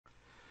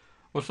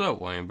What's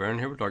up, Wayne Barron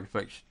here with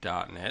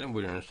ArtFX.net, and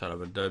we're inside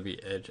of Adobe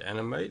Edge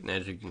Animate. And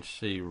as you can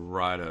see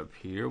right up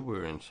here,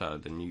 we're inside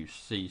of the new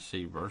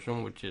CC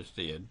version, which is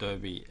the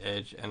Adobe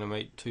Edge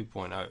Animate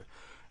 2.0.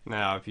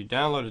 Now, if you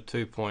download a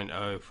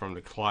 2.0 from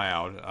the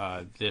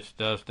cloud, this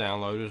does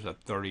download as a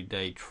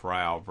 30-day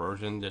trial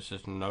version. This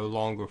is no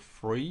longer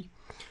free.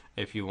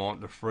 If you want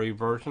the free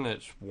version,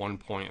 it's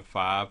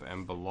 1.5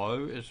 and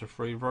below is the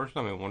free version.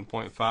 I mean,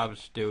 1.5 is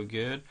still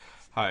good.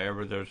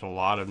 However, there's a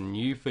lot of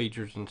new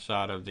features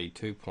inside of the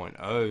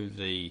 2.0,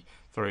 the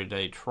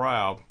 30-day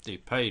trial, the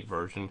paid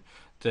version,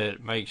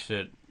 that makes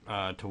it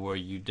to where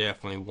you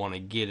definitely want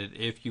to get it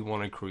if you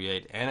want to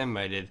create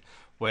animated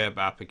web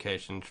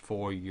applications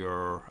for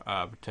your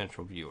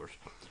potential viewers.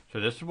 So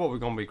this is what we're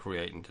going to be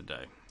creating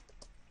today.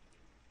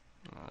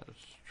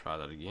 Let's try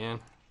that again.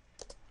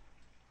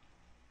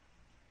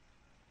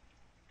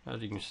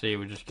 As you can see,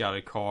 we just got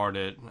a card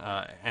that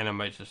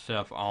animates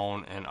itself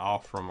on and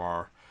off from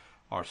our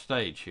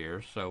stage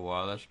here. So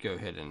let's go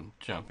ahead and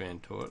jump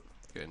into it.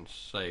 Go ahead and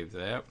save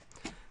that.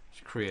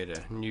 Let's create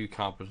a new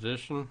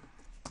composition.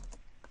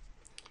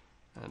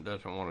 And it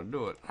doesn't want to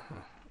do it.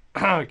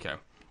 Okay.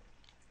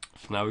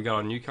 So now we got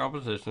our new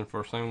composition.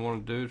 First thing we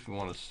want to do is we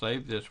want to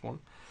save this one.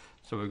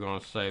 So we're going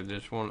to save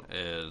this one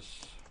as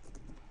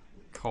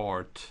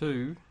car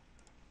 2.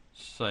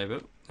 Save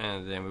it.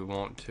 And then we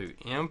want to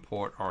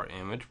import our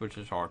image, which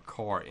is our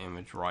car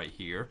image right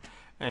here.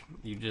 And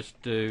you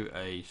just do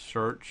a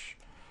search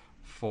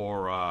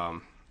for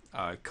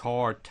a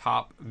car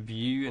top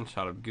view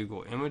inside of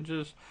Google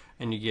Images,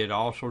 and you get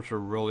all sorts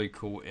of really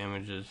cool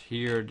images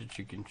here that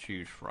you can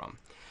choose from.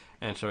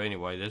 And so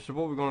anyway, this is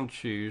what we're going to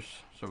choose.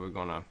 So we're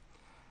going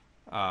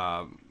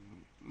to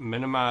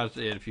minimize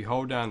it. If you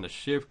hold down the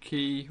shift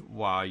key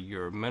while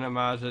you're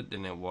minimize it,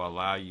 then it will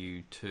allow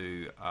you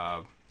to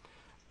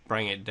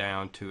bring it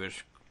down to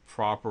its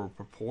proper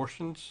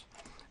proportions.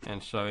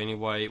 And so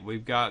anyway,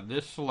 we've got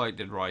this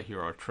selected right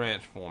here, our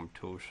transform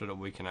tool, so that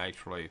we can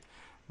actually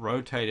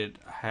rotate it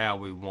how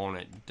we want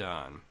it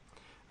done.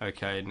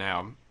 Okay,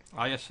 now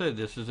like I said,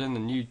 this is in the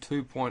new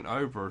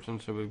 2.0 version,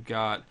 so we've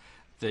got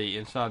the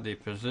inside the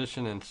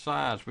position and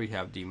size, we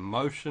have the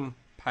motion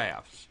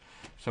paths.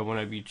 So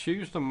whenever you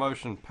choose the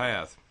motion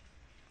path,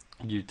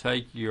 you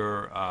take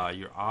your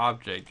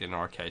object, in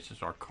our case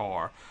it's our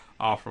car,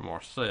 off from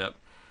our set,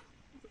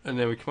 and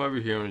then we come over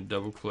here and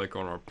double click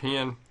on our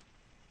pen,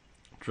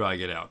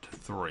 drag it out to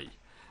 3.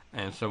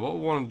 And so what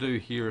we want to do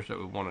here is that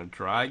we want to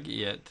drag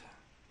it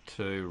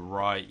to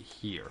right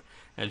here.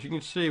 As you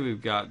can see,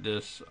 we've got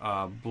this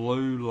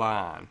blue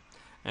line,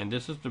 and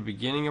this is the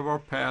beginning of our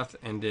path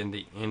and then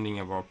the ending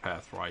of our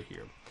path right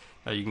here.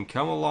 Now you can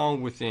come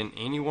along within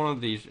any one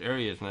of these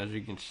areas, and as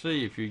you can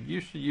see, if you're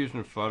used to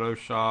using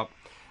Photoshop,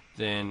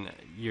 then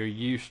you're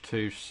used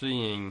to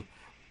seeing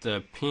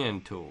the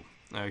pen tool.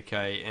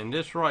 Okay, and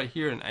this right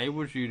here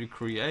enables you to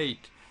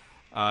create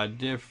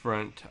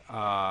different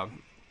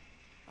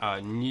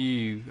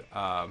new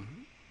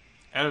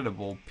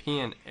editable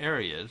pen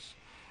areas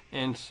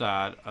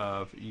inside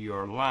of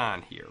your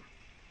line here.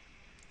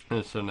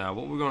 And so now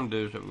what we're going to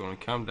do is that we're going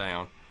to come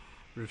down.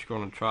 We're just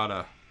going to try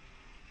to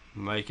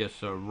make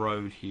us a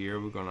road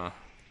here. We're going to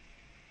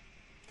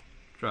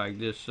drag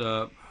this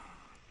up,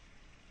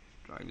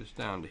 drag this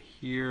down to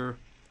here,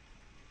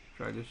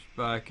 drag this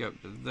back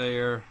up to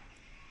there,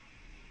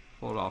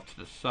 pull it off to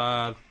the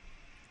side,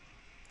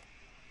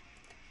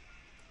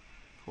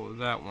 pull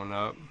that one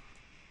up.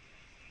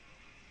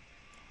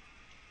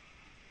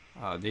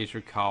 These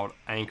are called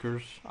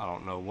anchors. I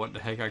don't know what the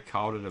heck I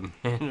called it a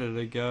minute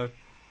ago.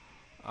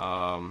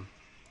 And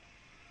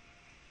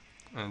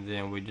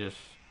then we just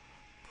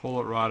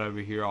pull it right over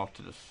here off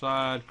to the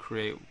side,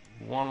 create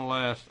one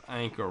last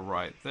anchor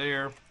right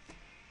there,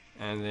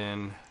 and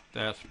then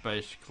that's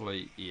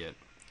basically it.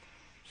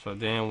 So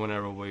then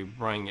whenever we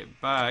bring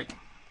it back,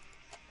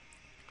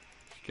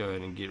 let's go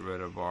ahead and get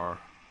rid of our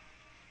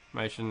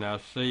information. Now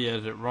see,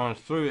 as it runs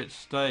through, it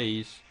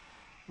stays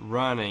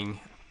running.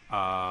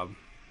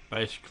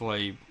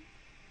 Basically,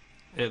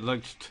 it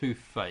looks too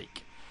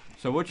fake.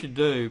 So what you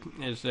do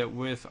is that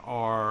with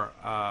our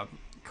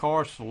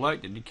car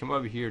selected, you come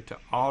over here to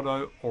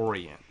Auto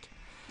Orient,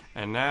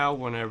 and now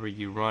whenever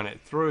you run it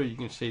through, you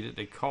can see that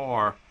the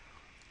car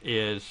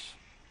is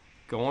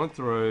going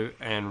through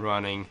and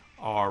running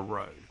our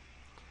road.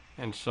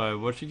 And so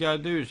what you got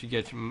to do is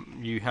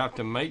you have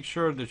to make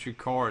sure that your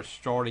car is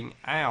starting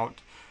out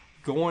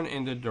going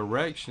in the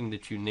direction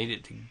that you need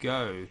it to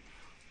go,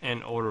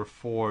 in order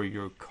for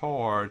your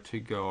car to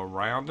go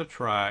around the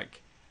track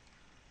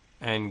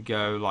and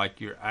go like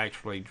you're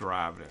actually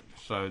driving it.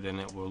 So then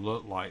it will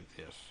look like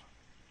this.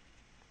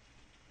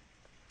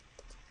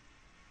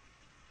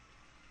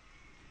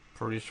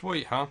 Pretty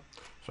sweet, huh?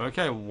 So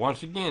okay,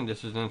 once again,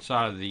 this is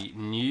inside of the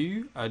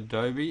new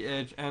Adobe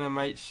Edge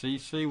Animate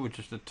CC, which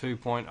is the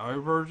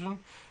 2.0 version.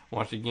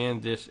 Once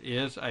again, this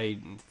is a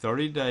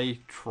 30-day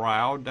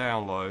trial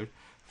download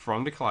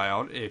from the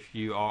cloud. If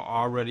you are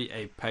already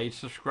a paid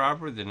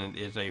subscriber, then it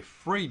is a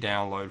free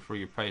download for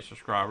your paid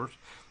subscribers.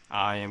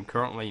 I am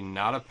currently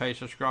not a paid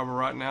subscriber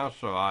right now,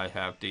 so I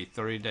have the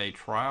 30-day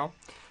trial.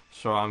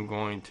 So I'm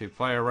going to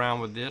play around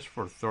with this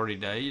for 30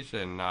 days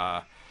and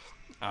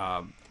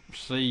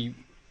see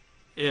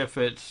if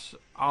it's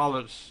all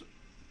it's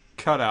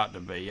cut out to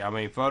be. I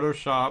mean,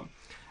 Photoshop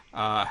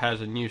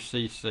has a new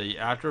CC,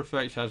 After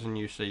Effects has a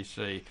new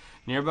CC,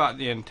 near about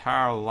the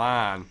entire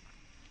line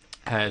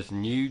has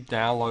new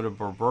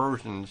downloadable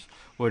versions,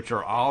 which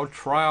are all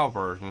trial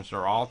versions.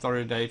 They're all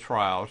 30-day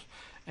trials,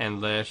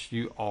 unless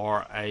you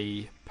are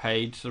a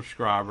paid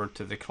subscriber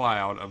to the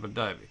cloud of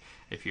Adobe.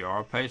 If you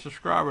are a paid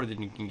subscriber,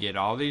 then you can get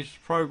all these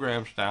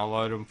programs,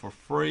 download them for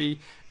free,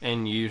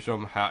 and use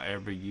them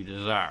however you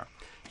desire.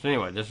 So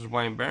anyway, this is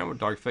Wayne Barron with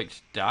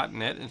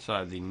DarkFX.net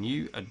inside the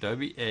new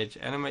Adobe Edge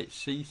Animate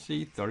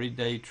CC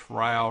 30-day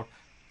trial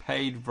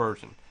paid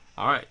version.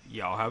 Alright,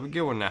 y'all have a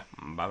good one now.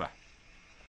 Bye-bye.